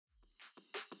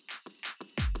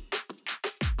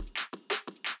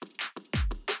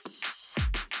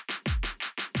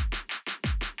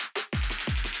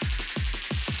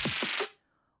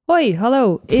Hoi,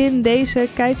 hallo. In deze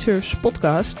Kitesurfs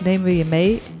podcast nemen we je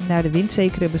mee naar de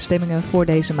windzekere bestemmingen voor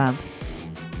deze maand.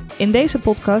 In deze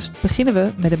podcast beginnen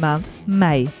we met de maand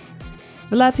mei.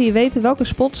 We laten je weten welke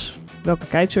spots, welke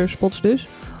kitesurfspots dus,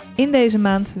 in deze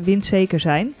maand windzeker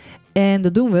zijn. En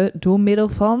dat doen we door middel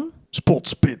van...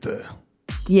 Spotspitten.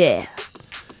 Yeah!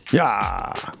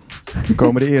 Ja, we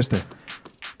komen de eerste.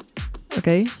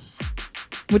 Oké.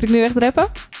 Moet ik nu echt rappen?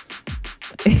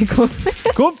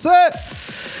 Komt ze!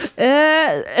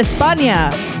 Spanje.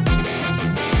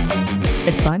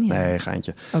 Spanje? Nee,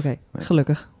 geintje. Oké, Nee.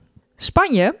 gelukkig.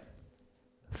 Spanje,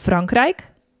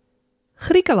 Frankrijk,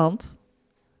 Griekenland,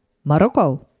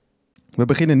 Marokko. We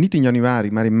beginnen niet in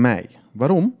januari, maar in mei.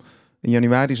 Waarom? In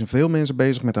januari zijn veel mensen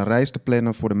bezig met een reis te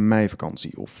plannen voor de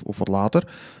meivakantie of wat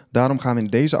later. Daarom gaan we in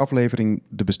deze aflevering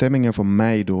de bestemmingen van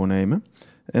mei doornemen.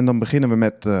 En dan beginnen we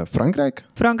met Frankrijk.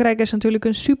 Frankrijk is natuurlijk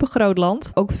een supergroot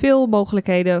land. Ook veel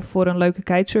mogelijkheden voor een leuke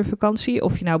kitesurfvakantie.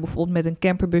 Of je nou bijvoorbeeld met een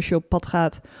camperbusje op pad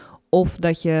gaat. Of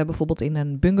dat je bijvoorbeeld in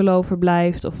een bungalow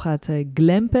verblijft of gaat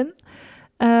glampen.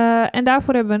 En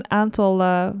daarvoor hebben we een aantal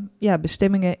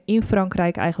bestemmingen in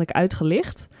Frankrijk eigenlijk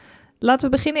uitgelicht. Laten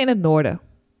we beginnen in het noorden.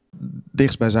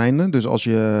 Dichtstbijzijnde, dus als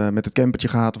je met het campertje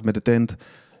gaat of met de tent,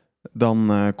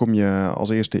 dan kom je als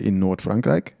eerste in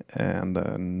Noord-Frankrijk, aan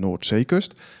de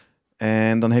Noordzeekust.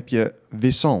 En dan heb je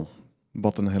Wissant,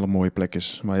 wat een hele mooie plek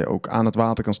is, waar je ook aan het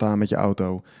water kan staan met je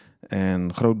auto.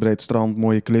 En groot breed strand,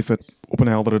 mooie kliffen. Op een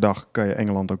heldere dag kan je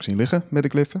Engeland ook zien liggen met de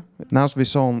kliffen. Naast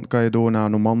Wissant kan je door naar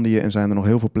Normandië en zijn er nog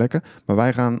heel veel plekken. Maar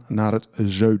wij gaan naar het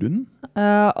zuiden.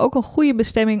 Ook een goede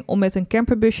bestemming om met een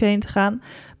camperbusje heen te gaan.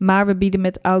 Maar we bieden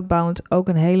met Outbound ook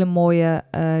een hele mooie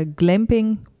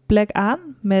glampingplek aan.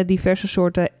 Met diverse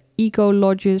soorten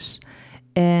eco-lodges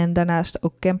en daarnaast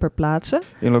ook camperplaatsen.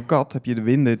 In Locat heb je de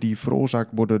winden die veroorzaakt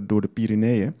worden door de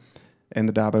Pyreneeën. En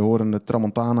de daarbij horende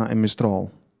Tramontana en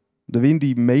Mistral. De wind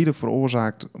die mede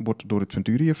veroorzaakt wordt door het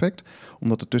Venturi-effect,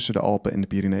 omdat het tussen de Alpen en de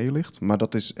Pyreneeën ligt. Maar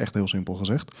dat is echt heel simpel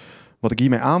gezegd. Wat ik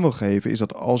hiermee aan wil geven is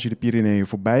dat als je de Pyreneeën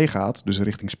voorbij gaat, dus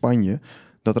richting Spanje,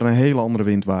 dat er een hele andere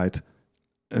wind waait.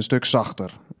 Een stuk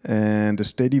zachter. En de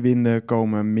steadywinden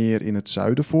komen meer in het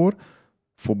zuiden voor,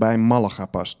 voorbij Malaga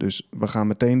pas. Dus we gaan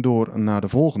meteen door naar de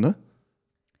volgende.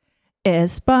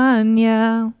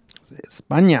 España.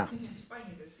 Spanje.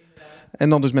 En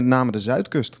dan dus met name de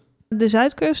zuidkust. De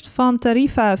zuidkust van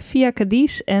Tarifa via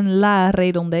Cadiz en La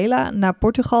Redondela naar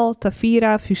Portugal,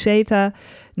 Tavira, Fuceta.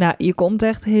 Nou, je komt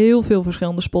echt heel veel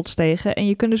verschillende spots tegen. En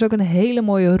je kunt dus ook een hele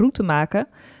mooie route maken.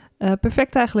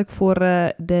 Perfect eigenlijk voor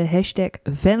de hashtag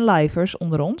vanlivers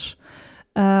onder ons.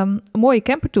 Een mooie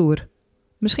campertour.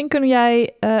 Misschien kun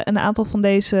jij een aantal van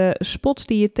deze spots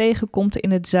die je tegenkomt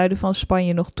in het zuiden van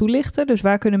Spanje nog toelichten. Dus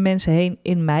waar kunnen mensen heen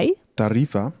in mei?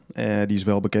 Tarifa, die is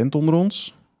wel bekend onder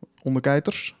ons, onder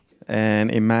kiters. En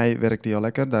in mei werkt die al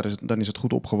lekker. Dan is het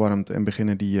goed opgewarmd en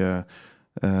beginnen die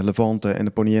Levante en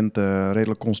de Poniente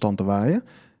redelijk constant te waaien.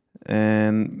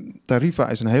 En Tarifa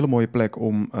is een hele mooie plek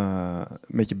om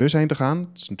met je bus heen te gaan. Het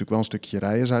is natuurlijk wel een stukje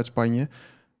rijden Zuid-Spanje.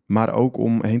 Maar ook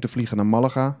om heen te vliegen naar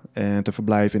Malaga en te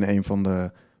verblijven in een van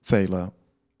de vele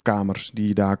kamers die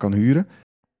je daar kan huren.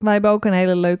 Wij hebben ook een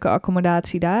hele leuke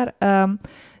accommodatie daar.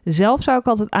 Zelf zou ik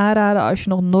altijd aanraden als je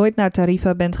nog nooit naar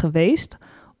Tarifa bent geweest,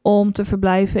 om te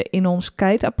verblijven in ons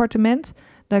kite-appartement.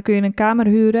 Daar kun je een kamer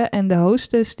huren en de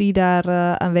hostess die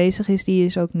daar aanwezig is, die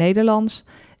is ook Nederlands.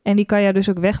 En die kan je dus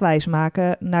ook wegwijs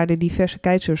maken naar de diverse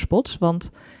kitesurfspots.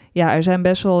 Want ja, het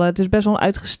is best wel een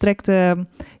uitgestrekte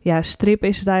strip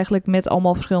is het eigenlijk met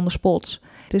allemaal verschillende spots.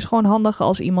 Het is gewoon handig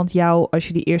als iemand jou, als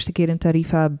je die eerste keer in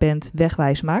Tarifa bent,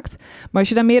 wegwijs maakt. Maar als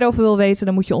je daar meer over wil weten,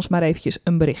 dan moet je ons maar eventjes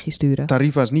een berichtje sturen.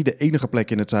 Tarifa is niet de enige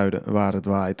plek in het zuiden waar het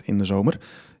waait in de zomer.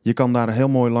 Je kan daar heel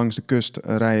mooi langs de kust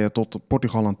rijden tot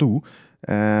Portugal aan toe.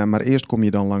 Maar eerst kom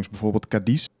je dan langs bijvoorbeeld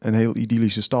Cadiz, een heel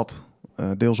idyllische stad.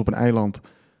 Deels op een eiland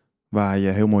waar je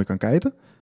heel mooi kan kiten.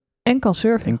 En kan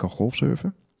surfen. En kan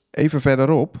golfsurfen. Even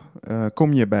verderop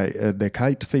kom je bij de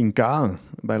Kite Finca,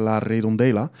 bij La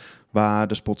Redondela, waar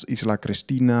de spots Isla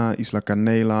Cristina, Isla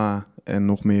Canela en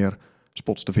nog meer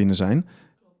spots te vinden zijn.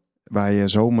 Waar je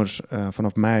zomers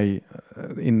vanaf mei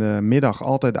in de middag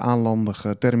altijd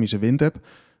aanlandige thermische wind hebt.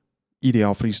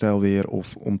 Ideaal freestyle weer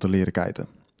of om te leren kiten.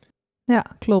 Ja,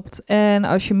 klopt. En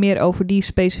als je meer over die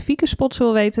specifieke spots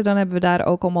wil weten, dan hebben we daar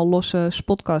ook allemaal losse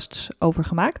spotcasts over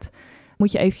gemaakt.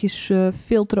 Moet je eventjes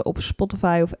filteren op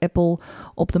Spotify of Apple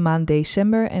op de maand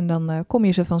december en dan kom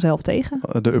je ze vanzelf tegen.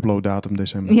 De uploaddatum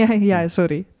december. Ja,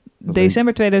 sorry.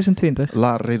 December 2020.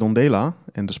 La Redondela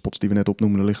en de spots die we net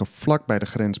opnoemden liggen vlak bij de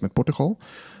grens met Portugal.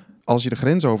 Als je de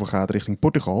grens overgaat richting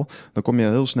Portugal, dan kom je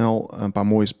heel snel een paar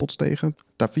mooie spots tegen.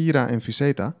 Tavira en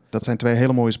Viseta, dat zijn 2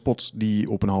 hele mooie spots die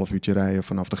op een half uurtje rijden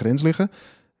vanaf de grens liggen.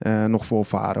 Nog voor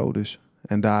Faro dus.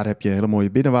 En daar heb je hele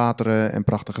mooie binnenwateren en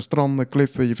prachtige stranden,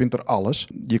 kliffen. Je vindt er alles.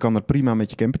 Je kan er prima met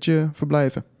je campertje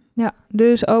verblijven. Ja,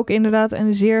 dus ook inderdaad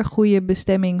een zeer goede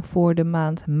bestemming voor de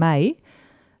maand mei.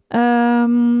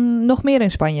 Nog meer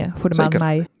in Spanje voor de Zeker.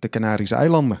 maand mei. De Canarische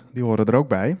eilanden, die horen er ook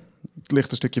bij. Het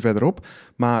ligt een stukje verderop.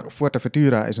 Maar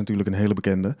Fuerteventura is natuurlijk een hele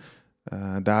bekende.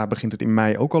 Daar begint het in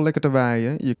mei ook al lekker te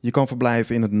waaien. Je kan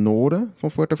verblijven in het noorden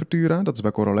van Fuerteventura. Dat is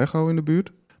bij Coralejo in de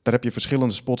buurt. Daar heb je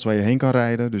verschillende spots waar je heen kan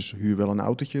rijden. Dus huur wel een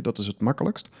autootje, dat is het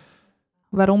makkelijkst.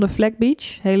 Waaronder Flag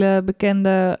Beach, hele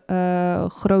bekende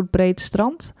groot breed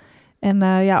strand.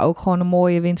 En ook gewoon een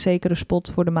mooie windzekere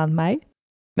spot voor de maand mei.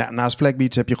 Nou, naast Flag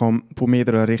Beach heb je gewoon voor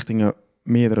meerdere richtingen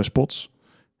meerdere spots.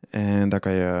 En daar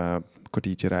kan je een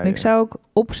kwartiertje rijden. Ik zou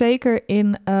ook zeker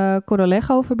in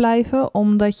Coralejo verblijven,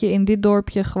 omdat je in dit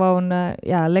dorpje gewoon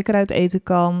lekker uit eten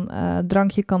kan,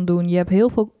 drankje kan doen. Je hebt heel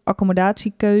veel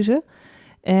accommodatiekeuze.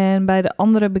 En bij de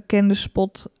andere bekende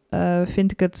spot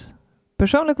vind ik het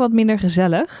persoonlijk wat minder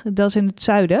gezellig. Dat is in het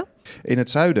zuiden. In het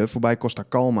zuiden, voorbij Costa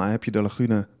Calma, heb je de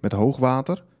lagune met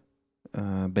hoogwater.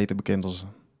 Beter bekend als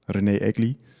René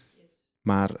Egli.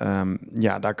 Maar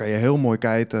daar kan je heel mooi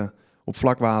kiten op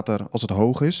vlakwater als het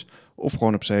hoog is. Of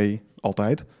gewoon op zee,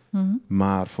 altijd. Mm-hmm.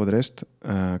 Maar voor de rest,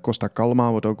 Costa Calma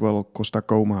wordt ook wel Costa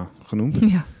Coma genoemd.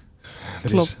 Ja, er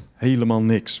klopt. is helemaal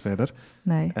niks verder.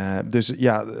 Nee. Dus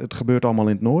ja, het gebeurt allemaal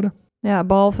in het noorden. Ja,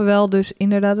 behalve wel dus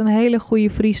inderdaad een hele goede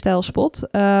freestyle spot.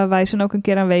 Wij zijn ook een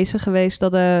keer aanwezig geweest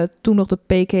dat toen nog de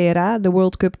PKRA, de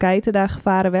World Cup kiten, daar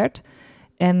gevaren werd.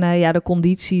 En de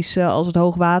condities als het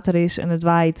hoog water is en het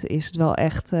waait, is het wel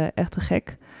echt te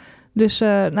gek. Dus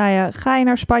ga je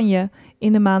naar Spanje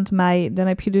in de maand mei, dan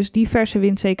heb je dus diverse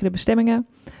windzekere bestemmingen.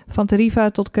 Van Tarifa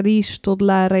tot Cadiz tot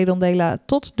La Redondela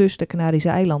tot dus de Canarische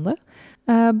eilanden.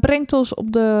 Brengt ons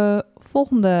op de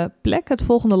volgende plek, het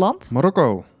volgende land.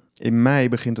 Marokko. In mei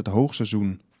begint het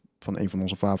hoogseizoen van een van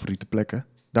onze favoriete plekken,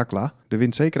 Dakhla. De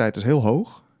windzekerheid is heel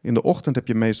hoog. In de ochtend heb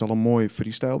je meestal een mooi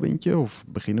freestyle windje of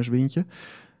beginnerswindje.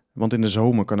 Want in de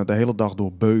zomer kan het de hele dag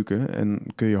door beuken en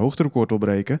kun je hoogterecord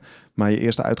doorbreken. Maar je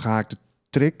eerste uitgehaakte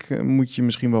trick moet je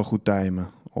misschien wel goed timen,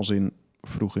 als in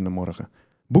vroeg in de morgen.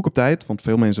 Boek op tijd, want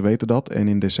veel mensen weten dat. En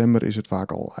in december is het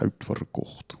vaak al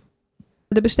uitverkocht.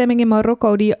 De bestemming in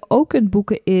Marokko die je ook kunt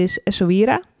boeken is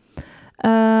Essaouira.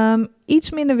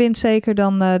 Iets minder windzeker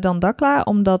dan Dakhla,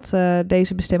 omdat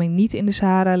deze bestemming niet in de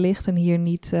Sahara ligt en hier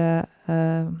niet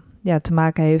te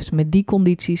maken heeft met die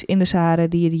condities in de Sahara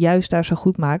die het juist daar zo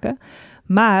goed maken.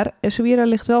 Maar Essaouira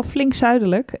ligt wel flink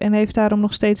zuidelijk en heeft daarom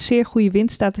nog steeds zeer goede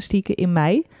windstatistieken in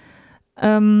mei.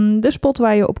 De spot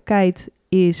waar je op kijkt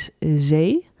is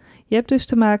zee. Je hebt dus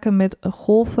te maken met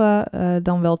golven,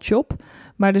 dan wel chop.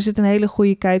 Maar er zit een hele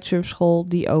goede kitesurfschool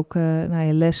die ook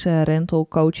lessen, rental,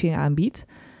 coaching aanbiedt.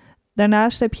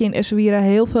 Daarnaast heb je in Essaouira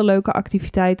heel veel leuke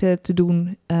activiteiten te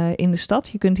doen in de stad.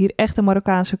 Je kunt hier echt de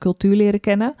Marokkaanse cultuur leren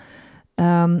kennen.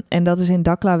 En dat is in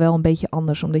Dakhla wel een beetje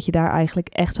anders, omdat je daar eigenlijk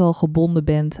echt wel gebonden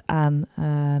bent aan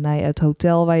het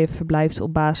hotel waar je verblijft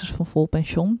op basis van vol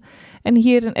pension. En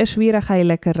hier in Essaouira ga je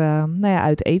lekker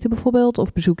uit eten bijvoorbeeld,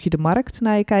 of bezoek je de markt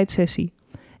na je kitesessie.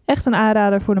 Echt een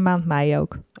aanrader voor de maand mei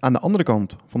ook. Aan de andere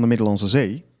kant van de Middellandse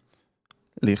Zee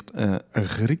ligt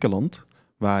Griekenland,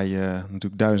 waar je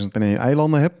natuurlijk 1001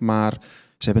 eilanden hebt, maar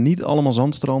ze hebben niet allemaal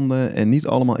zandstranden en niet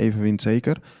allemaal even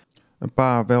windzeker. Een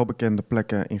paar welbekende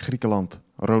plekken in Griekenland,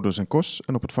 Rhodos en Kos,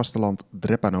 en op het vasteland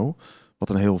Drepano, wat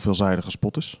een heel veelzijdige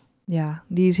spot is. Ja,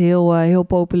 die is heel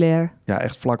populair. Ja,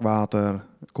 echt vlak water,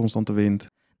 constante wind.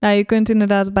 Nou, je kunt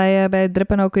inderdaad bij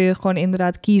Drepano kun je gewoon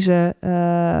inderdaad kiezen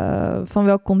van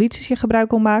welke condities je gebruik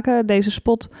wil maken. Deze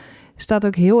spot staat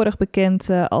ook heel erg bekend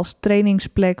als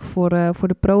trainingsplek voor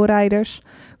de pro-rijders.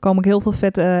 Er komen ook heel veel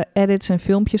vette edits en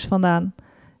filmpjes vandaan.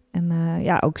 En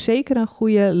ook zeker een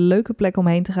goede, leuke plek om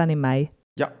heen te gaan in mei.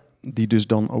 Ja, die dus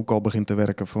dan ook al begint te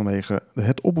werken vanwege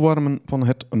het opwarmen van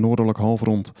het noordelijk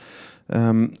halfrond.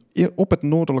 Op het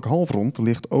noordelijk halfrond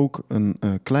ligt ook een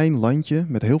klein landje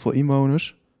met heel veel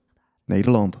inwoners.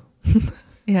 Nederland.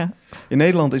 Ja. In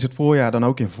Nederland is het voorjaar dan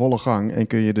ook in volle gang en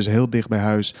kun je dus heel dicht bij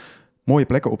huis mooie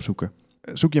plekken opzoeken.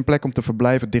 Zoek je een plek om te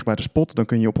verblijven dicht bij de spot, dan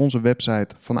kun je op onze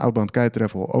website van Outbound Kite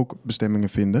Travel ook bestemmingen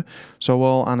vinden.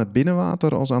 Zowel aan het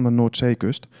binnenwater als aan de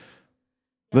Noordzeekust.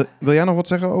 Wil jij nog wat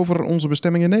zeggen over onze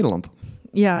bestemming in Nederland?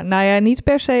 Ja, niet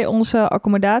per se onze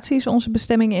accommodaties, onze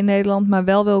bestemmingen in Nederland, maar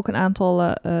wel wil ik een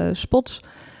aantal spots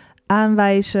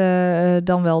aanwijzen,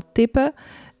 dan wel tippen.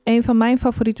 Een van mijn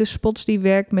favoriete spots die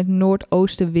werkt met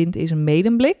noordoostenwind is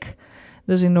Medemblik.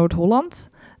 Dat is in Noord-Holland.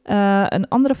 Een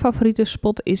andere favoriete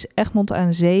spot is Egmond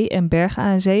aan Zee en Bergen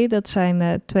aan Zee. Dat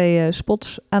zijn 2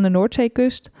 spots aan de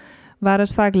Noordzeekust waar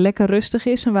het vaak lekker rustig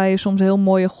is en waar je soms heel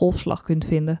mooie golfslag kunt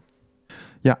vinden.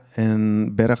 Ja,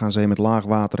 en Berg aan Zee met laag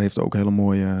water heeft ook hele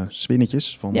mooie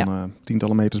spinnetjes van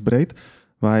tientallen meters breed.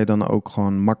 Waar je dan ook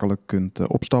gewoon makkelijk kunt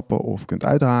opstappen of kunt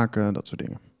uithaken, dat soort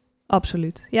dingen.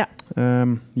 Absoluut,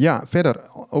 ja. Verder,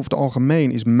 over het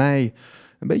algemeen is mei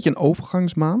een beetje een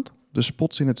overgangsmaand. De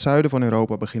spots in het zuiden van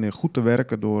Europa beginnen goed te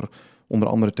werken door onder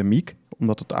andere thermiek,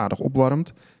 omdat het aardig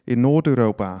opwarmt. In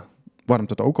Noord-Europa warmt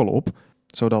het ook al op,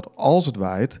 zodat als het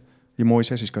waait, je mooie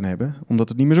sessies kan hebben, omdat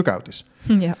het niet meer zo koud is.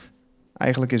 Ja.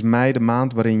 Eigenlijk is mei de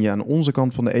maand waarin je aan onze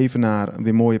kant van de Evenaar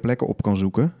weer mooie plekken op kan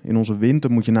zoeken. In onze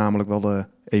winter moet je namelijk wel de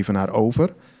Evenaar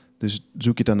over. Dus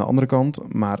zoek je het aan de andere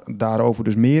kant. Maar daarover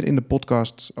dus meer in de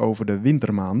podcasts over de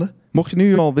wintermaanden. Mocht je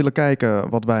nu al willen kijken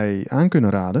wat wij aan kunnen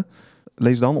raden,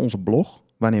 lees dan onze blog,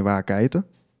 Wanneer Waar Kijten.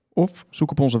 Of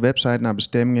zoek op onze website naar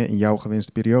bestemmingen in jouw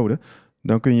gewenste periode.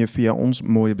 Dan kun je via ons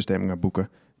mooie bestemmingen boeken.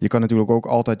 Je kan natuurlijk ook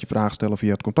altijd je vraag stellen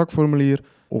via het contactformulier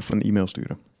of een e-mail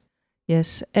sturen.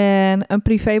 Yes, en een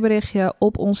privéberichtje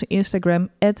op onze Instagram,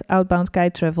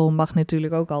 @outboundkitetravel, mag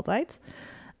natuurlijk ook altijd.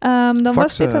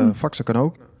 Faxen kan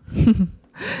ook.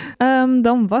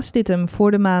 Dan was dit hem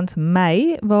voor de maand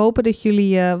mei. We hopen dat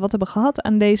jullie wat hebben gehad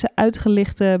aan deze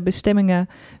uitgelichte bestemmingen,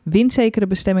 windzekere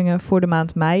bestemmingen voor de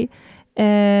maand mei.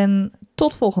 En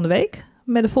tot volgende week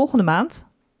met de volgende maand.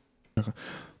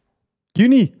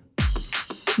 Juni.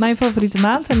 Mijn favoriete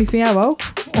maand en die van jou ook.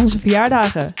 Onze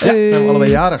verjaardagen. Ja, zijn we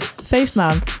allebei jarig.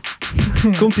 Feestmaand.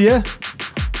 Komt-ie, hè?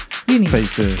 Juni.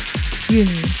 Feesten.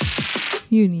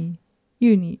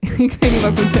 Juni. Ik weet niet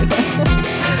wat ik moet zeggen.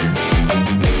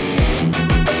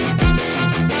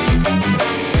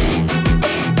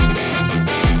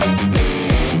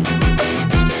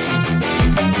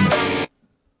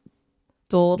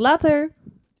 Tot later.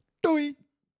 Doei.